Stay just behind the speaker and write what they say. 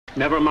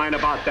Never mind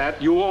about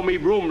that. You owe me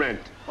room rent.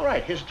 All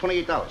right, here's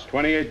 $28.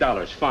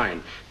 $28,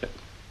 fine.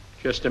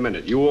 Just a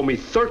minute. You owe me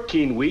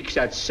 13 weeks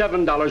at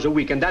 $7 a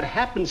week, and that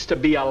happens to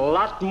be a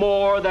lot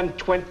more than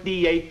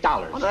 $28.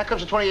 Well, that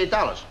comes to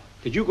 $28.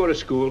 Did you go to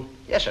school?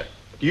 Yes, sir.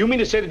 Do you mean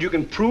to say that you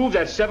can prove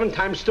that 7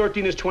 times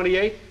 13 is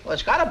 28? Well,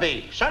 it's got to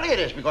be. Certainly it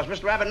is, because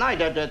Mr. Abbott and I,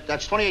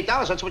 that's $28.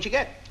 That's what you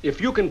get. If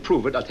you can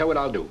prove it, I'll tell you what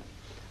I'll do.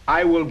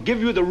 I will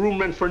give you the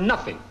room rent for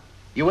nothing.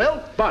 You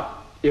will? But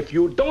if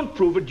you don't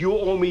prove it, you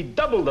owe me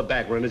double the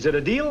back rent. Is it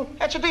a deal?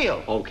 That's a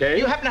deal. Okay.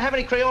 You happen to have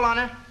any Crayola on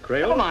there?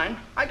 Crayola? Never mind.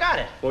 I got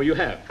it. Oh, you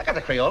have? I got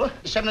the Crayola.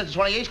 7 into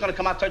 28 is going to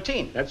come out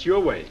 13. That's your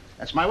way.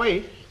 That's my way.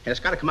 And it's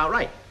got to come out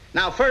right.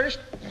 Now, first,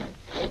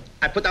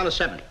 I put down a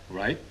 7.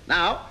 Right.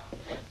 Now,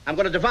 I'm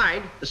going to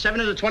divide the 7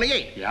 into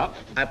 28. Yeah.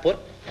 I put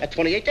a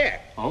 28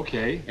 there.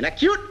 Okay. Isn't that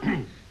cute?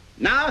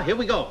 Now, here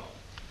we go.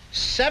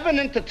 7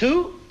 into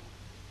 2.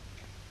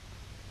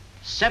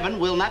 7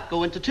 will not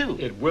go into 2.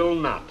 It will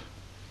not.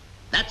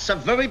 That's a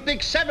very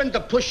big 7 to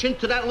push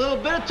into that little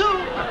bit of 2.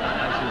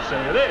 As you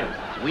say it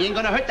is. We ain't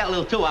going to hurt that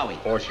little 2, are we?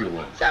 Of course you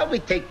won't. So we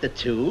take the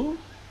 2.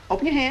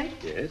 Open your hand.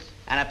 Yes.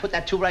 And I put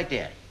that 2 right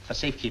there for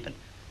safekeeping.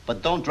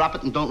 But don't drop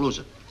it and don't lose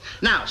it.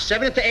 Now,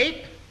 7 into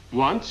 8.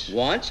 Once.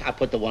 I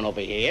put the 1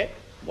 over here,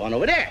 1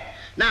 over there.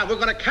 Now, we're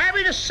going to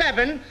carry the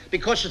 7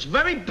 because it's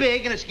very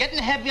big and it's getting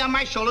heavy on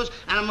my shoulders,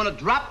 and I'm going to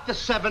drop the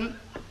 7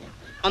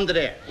 under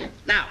there.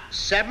 Now,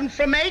 7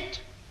 from 8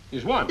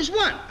 is 1. Is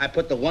 1. I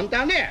put the 1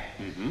 down there.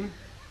 Mm-hmm.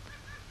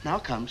 Now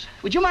it comes.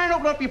 Would you mind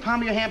opening up your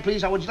palm of your hand,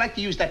 please? I would like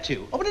to use that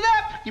 2. Open it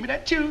up. Give me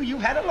that 2.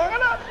 You've had it long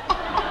enough.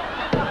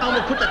 I'm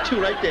going to put that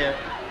 2 right there.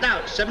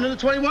 Now, 7 into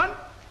 21?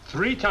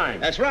 3 times.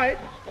 That's right.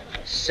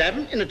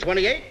 7 into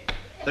 28,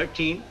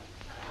 13.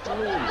 Oh.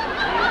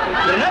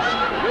 Good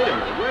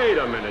enough? Wait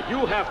a minute.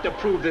 You have to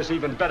prove this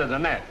even better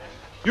than that.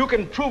 You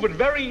can prove it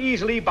very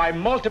easily by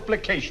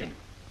multiplication.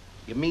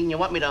 You mean you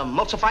want me to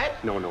multiply it?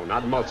 No,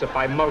 not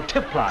multiply.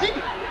 Multiply.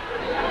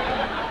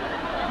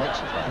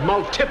 Multiply.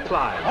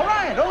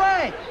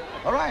 Multiply.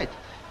 All right.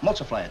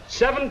 Multiply it.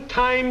 7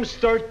 times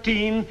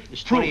 13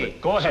 is 28. Prove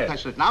it. Go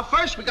ahead. Now,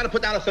 first, we got to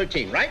put down a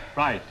 13, right?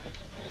 Right.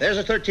 There's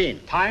a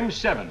 13. Times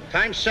 7.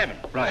 Times 7.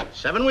 Right.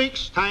 7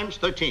 weeks times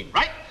 13,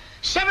 right?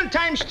 7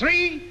 times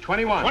 3.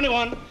 21.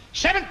 21.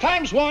 7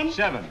 times 1.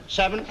 7.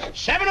 7.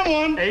 7 and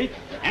 1. 8.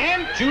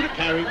 And 2 to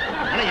carry. 28.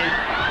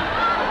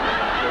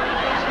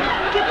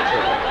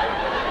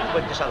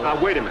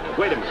 Wait a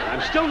minute.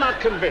 I'm still not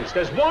convinced.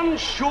 There's one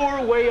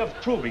sure way of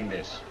proving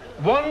this.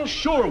 One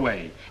sure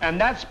way, and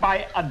that's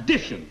by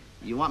addition.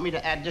 You want me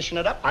to addition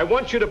it up? I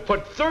want you to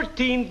put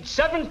 13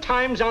 7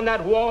 times on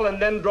that wall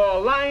and then draw a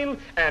line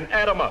and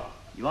add them up.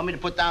 You want me to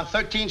put down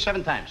 13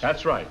 7 times?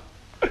 That's right.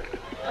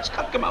 That's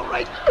got to come out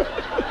right.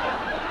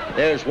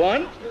 There's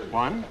 1.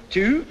 1,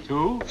 2,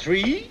 2,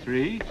 3,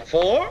 3,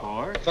 4,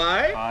 4,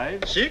 5,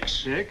 5, 6,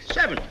 6,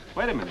 7.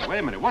 Wait a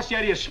minute. What's the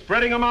idea of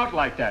spreading them out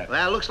like that?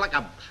 Well, it looks like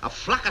a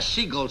flock of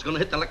seagulls going to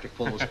hit the electric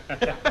poles.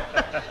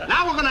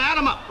 Now we're going to add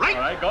them up, right?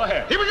 All right, go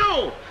ahead. Here we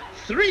go.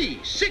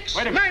 3, 6,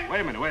 9. Wait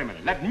a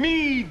minute. Let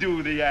me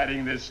do the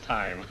adding this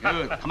time.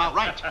 Good. Come out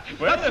right.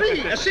 Well, A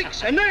 3, a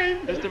 6, a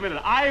 9. Just a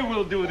minute. I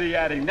will do the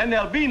adding. Then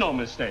there'll be no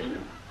mistake.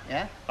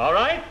 Yeah? All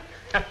right?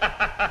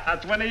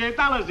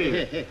 $28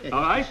 here.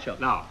 All right? Sure.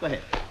 Now. Go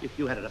ahead. If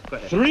you had it up, go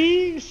ahead.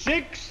 3,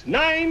 6,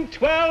 9,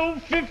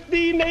 12,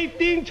 15,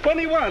 18,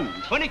 21.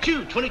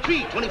 22,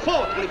 23,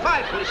 24,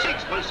 25,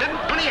 26, 27,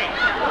 28.